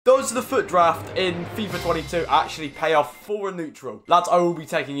odds of the FUT draft in FIFA 22 actually pay off for a neutral? Lads, I will be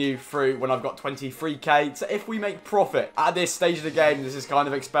taking you through when I've got 23k. So if we make profit at this stage of the game, this is kind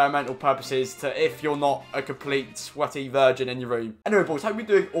of experimental purposes to if you're not a complete sweaty virgin in your room. Anyway, boys, hope you're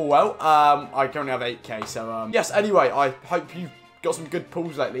doing all well. I currently have 8k, so yes, anyway, I hope you've got some good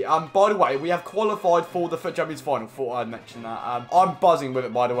pulls lately. By the way, we have qualified for the FUT Champions final. Thought I'd mention that. I'm buzzing with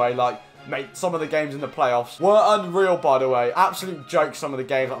it, by the way. Like, mate, some of the games in the playoffs were unreal, by the way. Absolute joke, some of the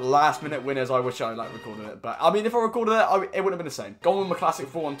games, like last-minute winners. I wish I, like, recorded it. But, I mean, if I recorded it, it would have been the same. Going with my classic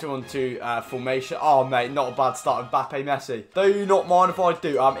 4-1-2-on-2 formation. Oh, mate, not a bad start of Mbappe, Messi. Do not mind if I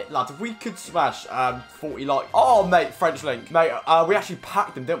do. Lads, if we could smash 40 likes. Oh, mate, French link. Mate, we actually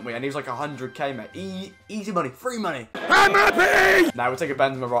packed him, didn't we? And he was like 100k, mate. Easy money. Free money. I'm happy! Now, we'll take a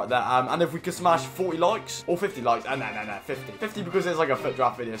Benzema right there. And if we could smash 40 likes, or 50 likes. No, 50. 50 because it's like a FUT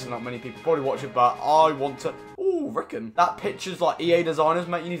draft video, so not many people probably watch it, but I want to. Ooh, reckon that picture's like EA designers,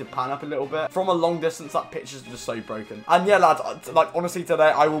 mate. You need to pan up a little bit. From a long distance, that picture's just so broken. And yeah, lads, like honestly,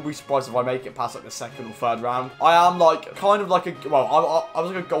 today I will be surprised if I make it past like the second or third round. I am like kind of like a I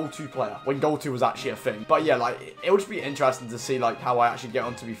was like a goal 2 player when goal 2 was actually a thing. But yeah, like it would just be interesting to see like how I actually get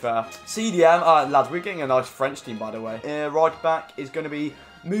on. To be fair, CDM, lads, we're getting a nice French team, by the way. Right back is going to be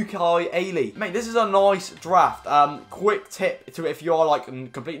Mukai Ali. Mate, this is a nice draft. Quick tip to if you are like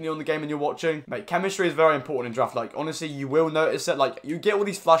completely new on the game and you're watching. Mate, chemistry is very important in draft. Like, honestly, you will notice it. Like, you get all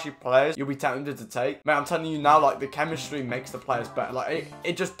these flashy players you'll be tempted to take. Mate, I'm telling you now, like, the chemistry makes the players better. Like,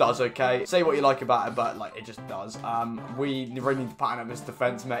 it just does, okay? Say what you like about it, but, like, it just does. We really need to pattern up this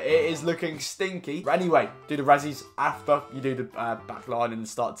defense, mate. It is looking stinky. But anyway, do the resis after you do the back line in the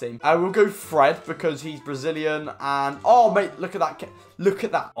start team. We'll go Fred because he's Brazilian. And, oh, mate, look at that. Look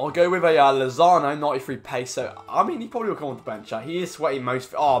at that. I'll go with a Lozano, 93 pace. So, I mean, he probably will come on the bench. He is sweaty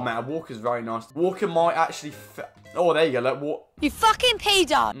most. Oh, man, Walker's very nice. Walker might actually oh, there you go. Look, you fucking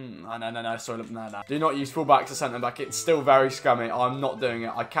pedo. No. Sorry, look, no. Do not use fullback to centre back. It's still very scummy. I'm not doing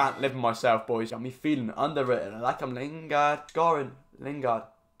it. I can't live with myself, boys. Got me feeling underrated. I like him, Lingard. Scoring. Lingard.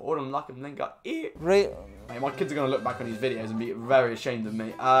 Boredom, like him, Lingard. Right. Mate, my kids are going to look back on these videos and be very ashamed of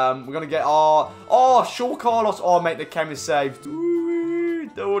me. We're going to get our... Oh, Shaw Carlos. Oh, mate, the chem is saved.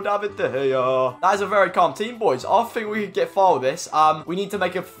 Don't have it here. That is a very calm team, boys. I think we could get far with this. We need to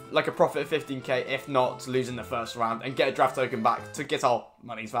make a profit of 15k, if not losing the first round, and get a draft token back to get our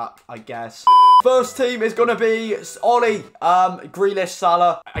money's back, I guess. First team is going to be Ollie, Grealish,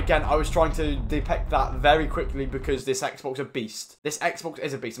 Salah. Again, I was trying to depict that very quickly because this Xbox is a beast. This Xbox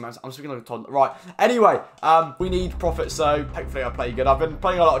is a beast. I'm speaking like a toddler. Right. Anyway, we need profit, so hopefully I play good. I've been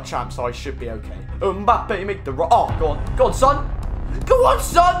playing a lot of champs, so I should be okay. Mbappe, make the... Oh, go on. Go on, son. Go on,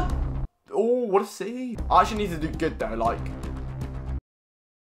 son! Oh, what a save. I actually need to do good, though, like...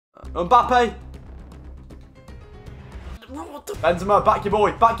 Mbappe! Benzema, back your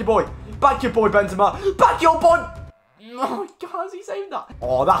boy, back your boy. Back your boy, Benzema. Back your boy! Oh, my God, has he saved that?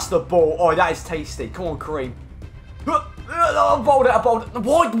 Oh, that's the ball. Oh, that is tasty. Come on, Kareem. I bowled it.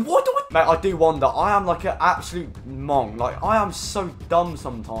 Why do I... Mate, I do wonder. I am like an absolute mong. Like, I am so dumb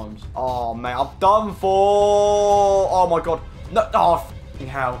sometimes. Oh, mate, I'm done for... Oh, my God. No, oh, f***ing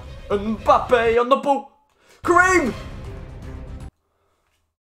hell. Mbappe on the ball. Kareem!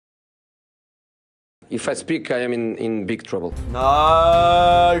 If I speak, I am in big trouble.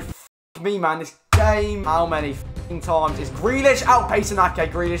 No, f me, man. This game. How many f***ing times is Grealish outpacing that?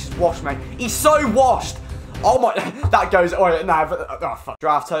 Okay, Grealish is washed, mate. He's so washed. Oh my, that goes, oh no, but, oh fuck.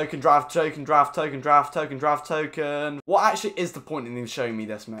 Draft token. What actually is the point in him showing me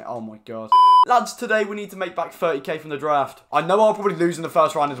this, mate? Oh my God. Lads, today we need to make back 30k from the draft. I know I'll probably lose in the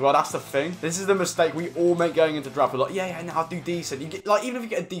first round as well, that's the thing. This is the mistake we all make going into draft. We're like, yeah, no, I'll do decent. You get, like, even if you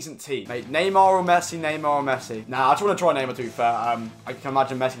get a decent team. Mate, Neymar or Messi. Nah, I just want to try Neymar, to be fair. I can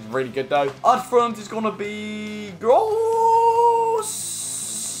imagine Messi's really good, though. Up front is going to be... Gross.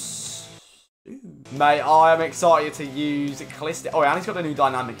 Mate, I am excited to use Callisto. Oh, and he's got a new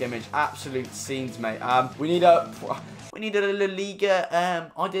dynamic image. Absolute scenes, mate. We need a La Liga,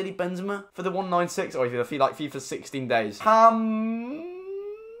 ideally Benzema for the 196. Or if you feel like FIFA 16 days.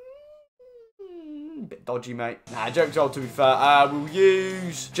 Bit dodgy, mate. Nah, joke's old, to be fair. We'll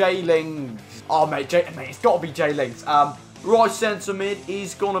use J-Lings. Oh, mate, it's got to be J-Lings. Right centre mid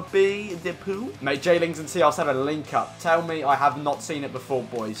is going to be Deadpool. Mate, J-Lings and CR7 a link up. Tell me I have not seen it before,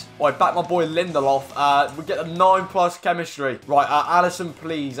 boys. Alright, back my boy Lindelof. We get a 9+ chemistry. Right, Alisson,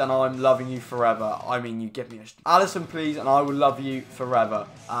 please, and I'm loving you forever. I mean, you give me a... Alisson, please, and I will love you forever.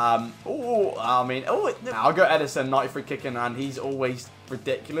 I'll go Edison, 93 kicking, and he's always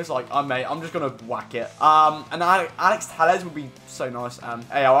ridiculous. Like, mate, I'm just going to whack it. And Alex Telles would be so nice.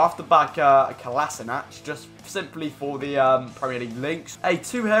 Hey, I'll have to back Kolasinac just simply for the Premier League links. Hey,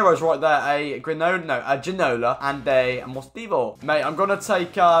 2 heroes right there. A Ginola and a Mostivo. Mate, I'm going to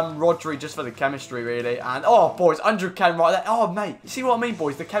take Rodri just for the chemistry, really. And, oh, boys, 100k right there. Oh, mate, you see what I mean,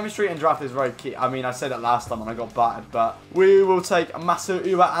 boys? The chemistry in draft is very key. I mean, I said that last time and I got battered, but we will take Masu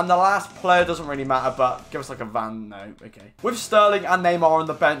Ua. And the last player doesn't really matter, but give us like a Van. No, okay. With Sterling and Neymar on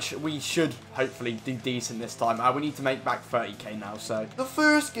the bench, we should hopefully do decent this time. We need to make back 30k now, so. The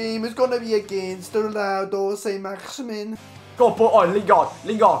first game is going to be against Ronaldo, Saint-Maximin. Go on, boy. Oh,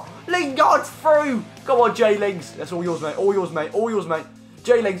 Lingard through. Go on, J-Lings. That's all yours, mate. All yours, mate. All yours, mate.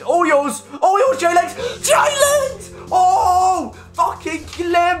 J-Lings. All yours. All yours, J-Lings. J-Lings. Oh, fucking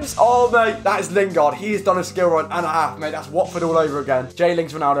glimpse. Oh, mate. That is Lingard. He has done a skill run and a half, mate. That's Watford all over again.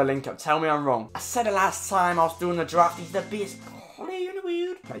 J-Lings, Ronaldo link up. Tell me I'm wrong. I said it last time I was doing the draft. He's the best player in the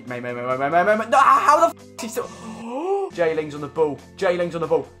world. Mate. No, how the f is he still... J-Lings on the ball. J-Lings on the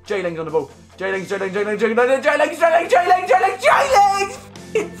ball. J-Lings on the ball. J-Lings.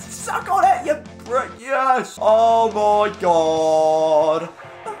 Suck on it, you prick. Yes. Oh my god.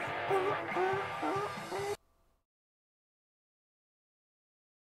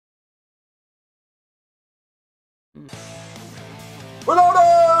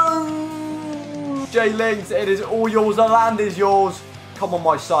 Ronaldo! J-Lings, it is all yours. The land is yours. Come on,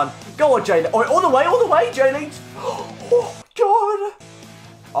 my son. Go on, J-Lings. Oh, all the way, J-Lings. Oh, God.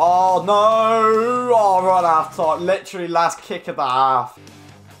 Oh, no. Oh, right half time. Literally last kick of the half.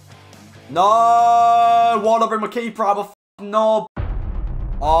 No. Why not bring my keeper? I'm a f***ing knob.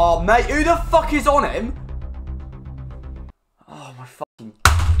 Oh, mate. Who the fuck is on him? Oh, my fucking...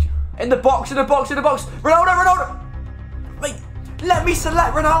 In the box. Ronaldo. Mate, let me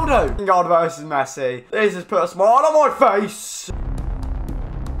select Ronaldo. Lingard versus Messi. This has put a smile on my face.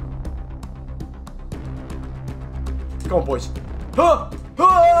 Come on, boys. No!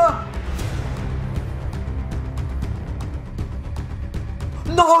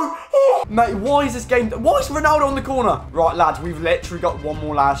 Mate, why is this game... Why is Ronaldo on the corner? Right, lads, we've literally got one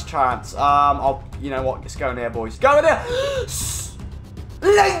more last chance. You know what? Let's go in here, boys. Go in there!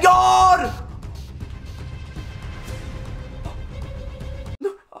 Lingard!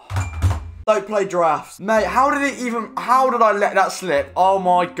 Don't play drafts. Mate, how did I let that slip? Oh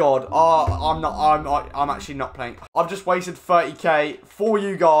my god. Oh, I'm actually not playing. I've just wasted 30k for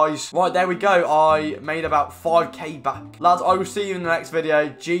you guys. Right, there we go. I made about 5k back. Lads, I will see you in the next video.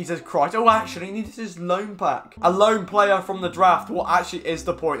 Jesus Christ. Oh, actually, this is loan pack. A lone player from the draft. What actually is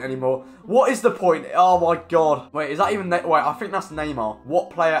the point anymore? What is the point? Oh my god. Wait, is that even... Wait, I think that's Neymar. What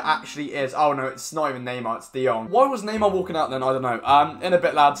player actually is... Oh no, it's not even Neymar. It's De Jong. Why was Neymar walking out then? I don't know. In a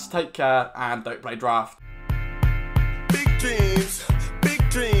bit, lads. Take care and don't play draft. Big dreams.